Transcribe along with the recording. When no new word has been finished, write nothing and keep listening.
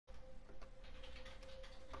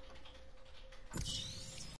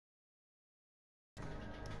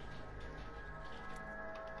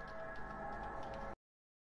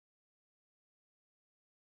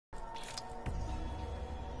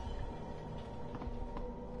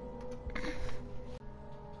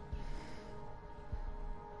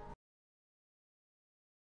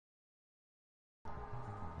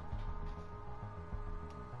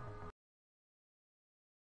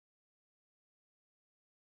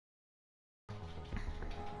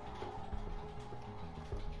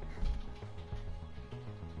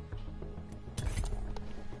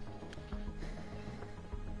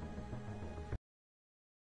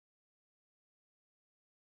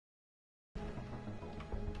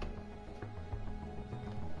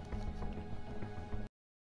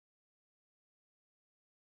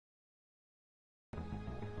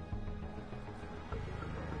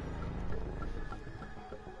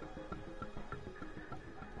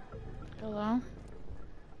Hello?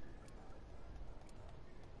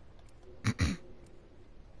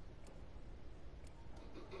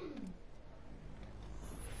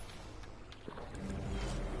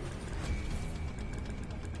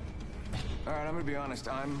 Alright, I'm gonna be honest.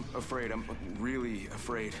 I'm afraid. I'm really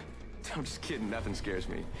afraid. I'm just kidding. Nothing scares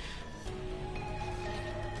me.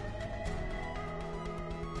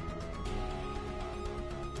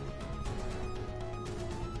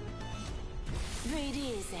 Breathe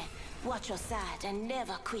easy. Watch your side and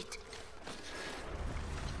never quit.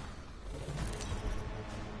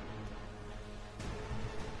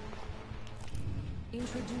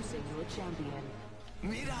 Introducing your champion.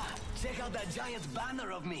 Mira, check out that giant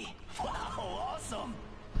banner of me. Wow, awesome.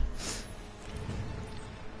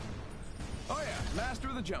 Oh yeah, master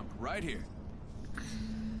of the jump, right here.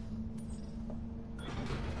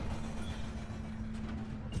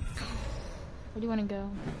 Where do you want to go?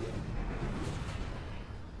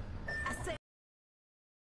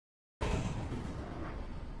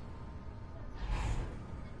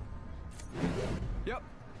 Yep.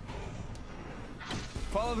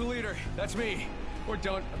 Follow the leader. That's me. Or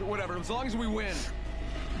don't. Whatever. As long as we win.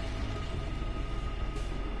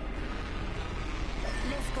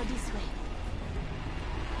 Let's go this way.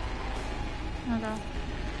 Okay.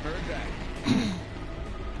 Heard that.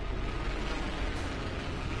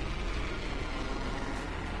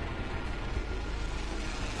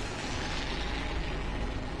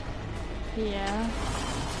 Yeah.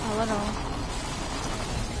 A little.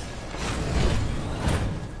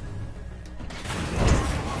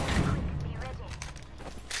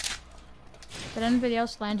 Did anybody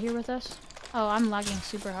else land here with us? Oh, I'm lagging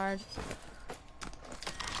super hard.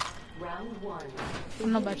 Round one. I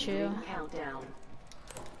don't know about you. Countdown.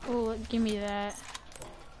 Oh, give me that.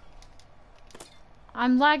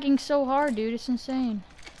 I'm lagging so hard, dude. It's insane.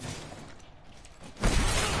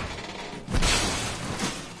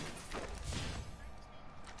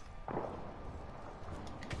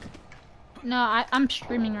 No, I'm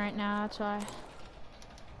streaming right now, that's why.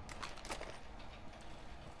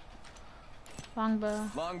 Longbow.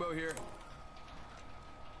 Longbow here.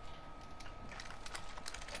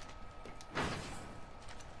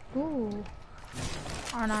 Ooh.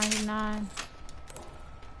 R99.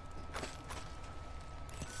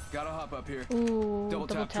 Gotta hop up here. Ooh, Double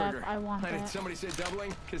tap tap. trigger. I want Did that. somebody say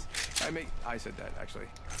doubling? Because I said that actually.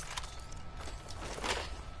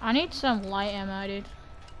 I need some light ammo, dude.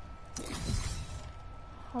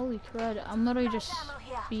 Holy crud, I'm literally just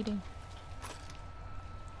feeding.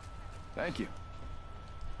 Thank you.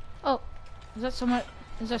 Oh, is that someone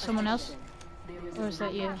else? Or is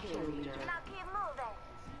that you?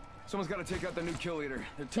 Someone's got to take out the new kill leader.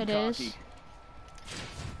 They're too It cocky. is.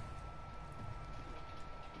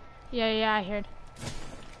 Yeah, I heard.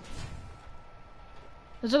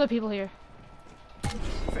 There's other people here.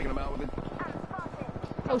 Faking them out with it.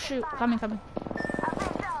 Oh shoot, coming. Contact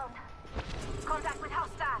with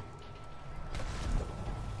hostile.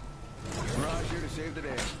 Mirage here to save the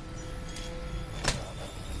day.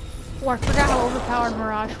 Oh, I forgot how overpowered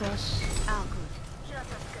Mirage was. All good. Just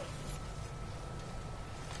as good.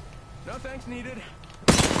 No thanks needed.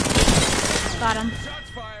 Got him. Shots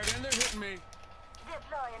fired and they're hitting me.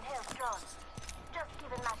 Deploying health drone. Just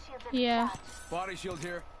giving my shield a Yeah. charge. Body shield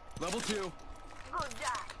here. Level 2. Good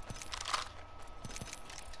job.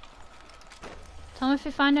 Tell me if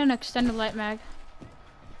you find an extended light mag.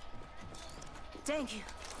 Thank you.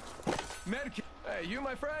 Medkit. Hey, you,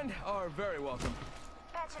 my friend, are very welcome.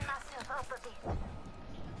 Patching myself up a bit.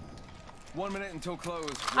 1 minute until close.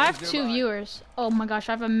 I have Rings 2 nearby. viewers. Oh my gosh,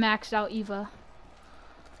 I have a maxed out Eva.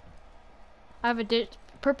 I have a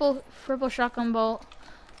purple shotgun bolt,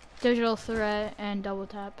 digital threat, and double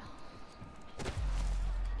tap.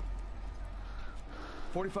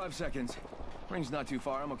 45 seconds. Ring's not too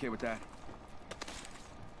far. I'm okay with that.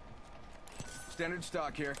 Standard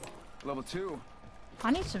stock here. Level 2. I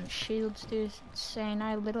need some shields, dude. It's insane.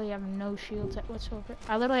 I literally have no shields whatsoever.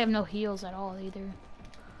 I literally have no heals at all either.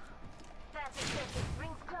 That's expected.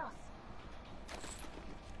 Rings close.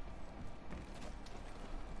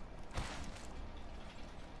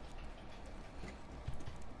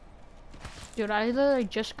 Dude, I literally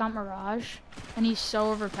just got Mirage, and he's so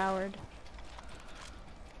overpowered.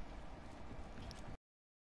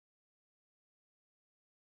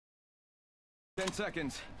 Ten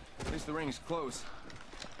seconds. At least the ring's close.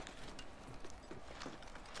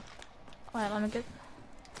 Alright, let me get...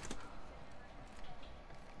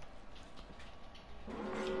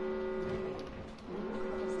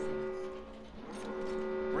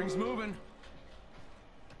 Ring's moving.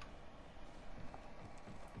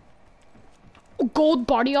 Gold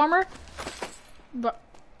body armor? But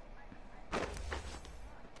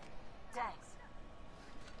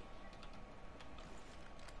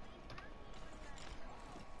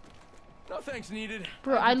thanks needed.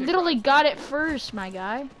 Bro, I literally got it first, my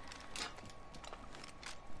guy.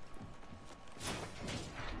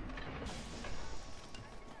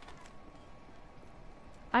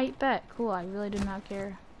 I bet. Cool, I really did not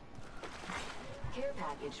care. Care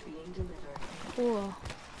package being delivered. Cool.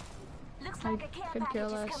 Looks I like a care could care package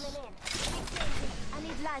is less. coming in. Big danger. I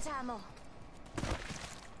need light ammo.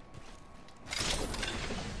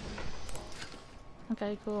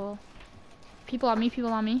 Okay, cool. People on me,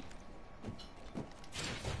 people on me.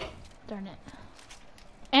 Darn it.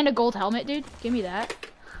 And a gold helmet, dude. Give me that.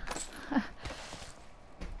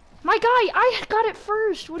 My guy, I got it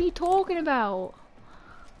first. What are you talking about?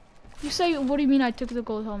 You say, what do you mean I took the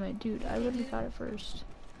gold helmet? Dude, I literally got it first.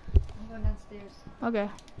 I'm going downstairs. Okay.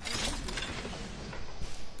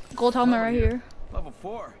 Gold helmet right here. Level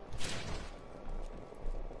 4.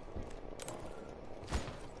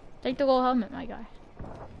 Take the gold helmet, my guy.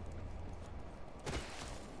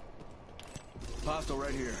 Hostile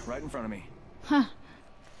right here, right in front of me. Huh.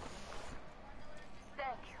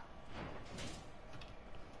 Thank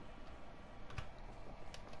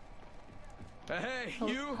you. Hey, Oh,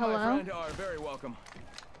 you, hello? my friend, are very welcome.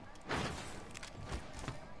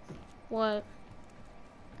 What?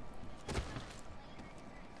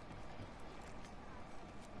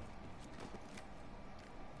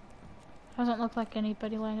 Doesn't look like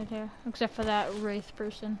anybody landed here, except for that wraith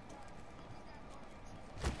person.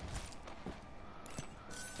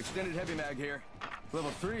 Extended heavy mag here. Level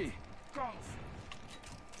 3. Thanks.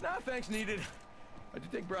 Nah, thanks needed. I do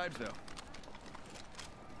take bribes though.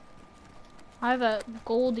 I have a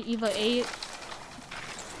gold EVA 8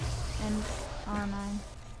 and R9.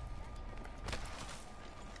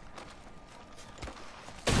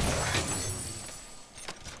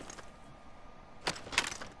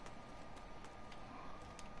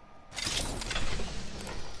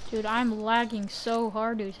 Dude, I'm lagging so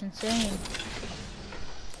hard, it's insane.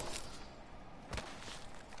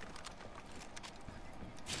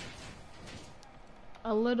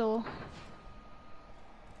 A little.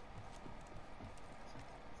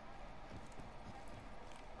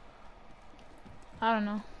 I don't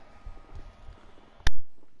know.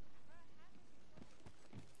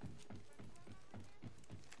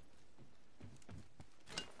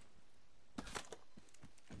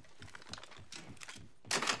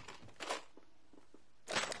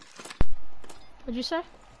 What'd you say?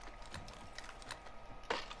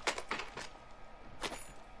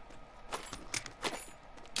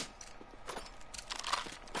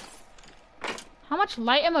 How much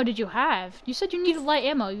light ammo did you have? You said you needed light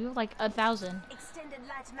ammo. You have like 1,000. Extended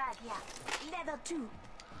light mag, yeah. Level 2.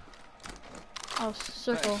 Oh,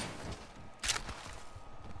 circle.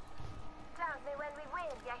 Thank me when we win,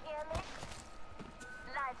 you hear me?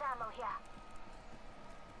 Light ammo here.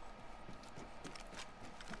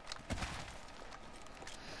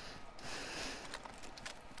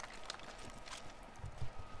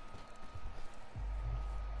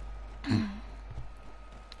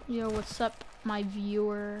 Yo, what's up, my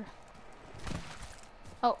viewer?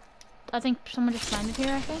 Oh, I think someone just landed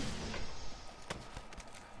here, I think.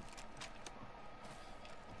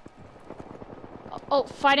 Oh,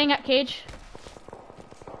 fighting at cage.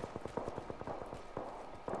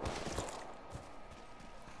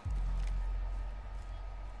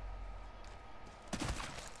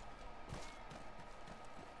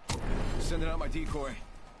 Sending out my decoy.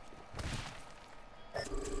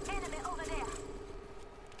 Enemy over there.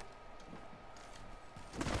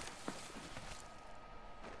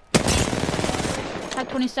 Tag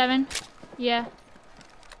 27. Yeah.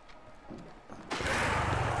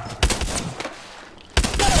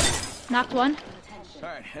 Knocked one.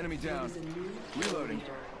 Alright, enemy down. Reloading.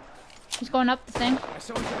 He's going up the thing.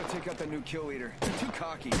 Someone's gotta take out that new kill leader. They're too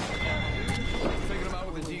cocky. Taking him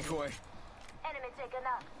out with a decoy. Enemy taken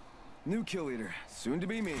up. New kill leader. Soon to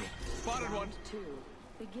be me. Spotted one. 2.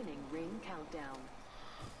 Beginning ring countdown.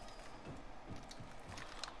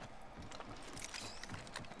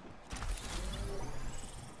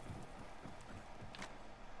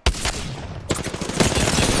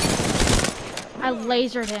 I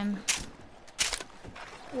lasered him.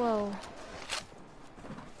 Whoa.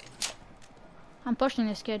 I'm pushing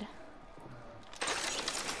this kid.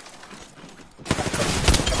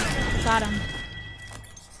 Got him.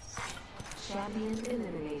 Champion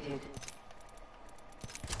eliminated.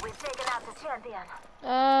 We've taken out the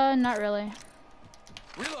champion. Not really.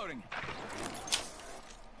 Reloading.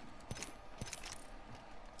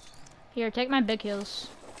 Here, take my big heals.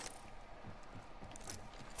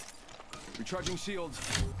 Recharging shields.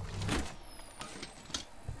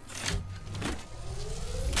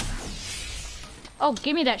 Oh,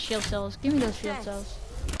 give me that shield cells. Give me those shield cells.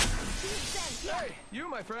 Hey, you,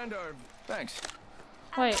 my friend, are... Thanks.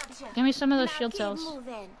 Wait, give me some of those Now shield keep cells.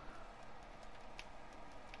 moving.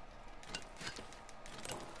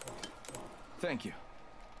 Thank you.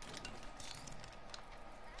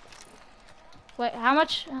 Wait, how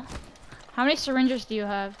many syringes do you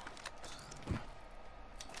have?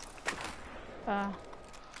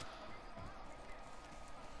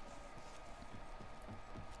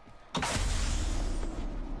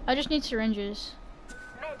 I just need syringes.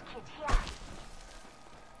 Medkit here.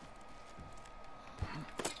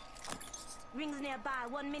 Rings nearby.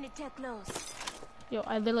 1 minute till close. Yo,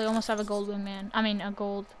 I literally almost have a gold wingman. I mean, a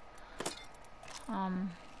gold.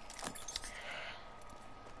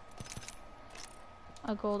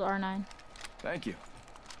 A gold R9. Thank you.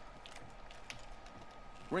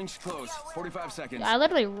 Ring's closed. 45 seconds. Yeah, I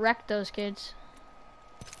literally wrecked those kids.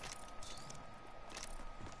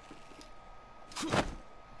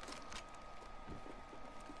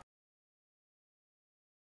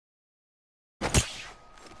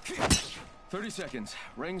 Thirty seconds.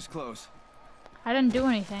 Ring's close. I didn't do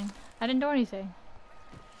anything. I didn't do anything.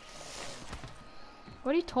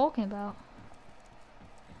 What are you talking about?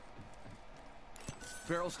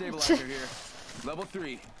 Barrel stabilizer here. Level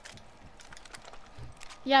 3.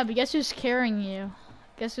 Yeah, but guess who's carrying you?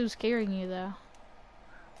 Guess who's carrying you, though?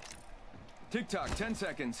 Tick-tock, 10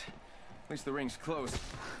 seconds. At least the ring's closed.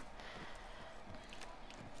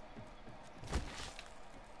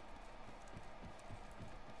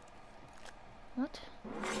 What?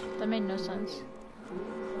 That made no sense.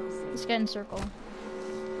 Let's get in circle.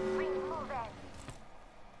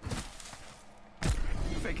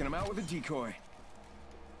 Faking him out with a decoy.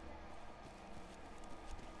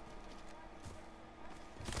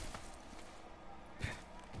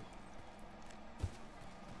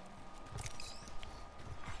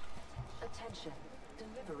 Attention.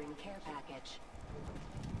 Delivering care package.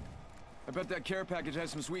 I bet that care package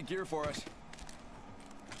has some sweet gear for us.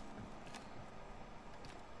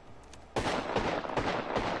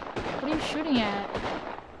 What are you shooting at?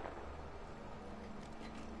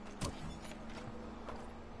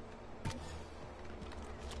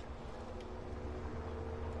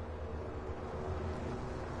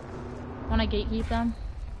 Wanna gatekeep them?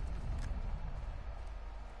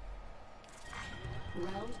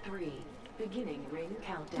 Round 3. Beginning ring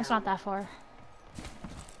countdown. It's not that far.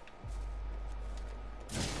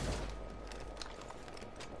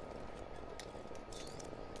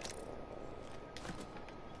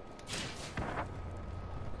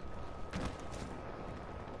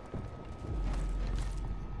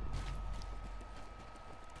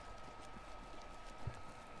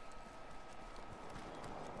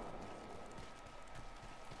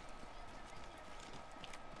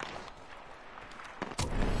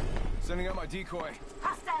 Sending out my decoy.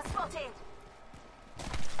 Hostile spotted.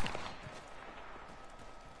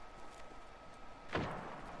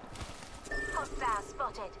 Hostile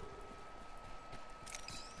spotted.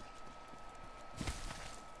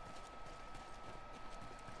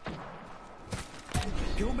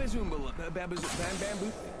 Go bazoomba,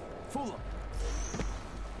 bamboo. Fool him.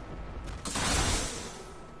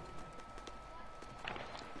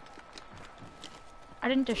 I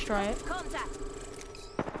didn't destroy it. Contact.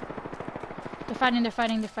 They're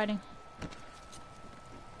fighting.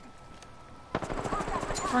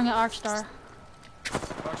 Bring an arc star.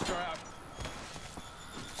 Rockstar out.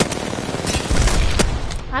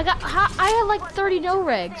 I had like 30 no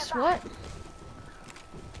regs. What?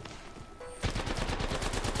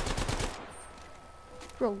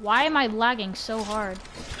 Bro, why am I lagging so hard?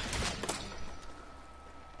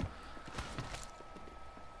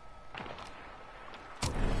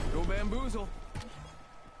 Go bamboozle.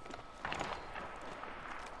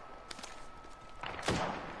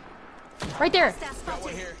 Right there. Hostile Got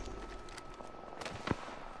one spotted. here.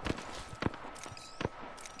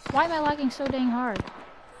 Why am I lagging so dang hard?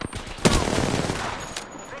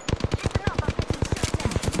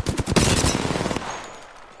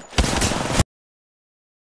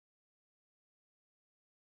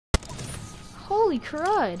 Holy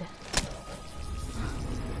crud.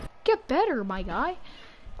 Get better, my guy.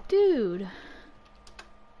 Dude.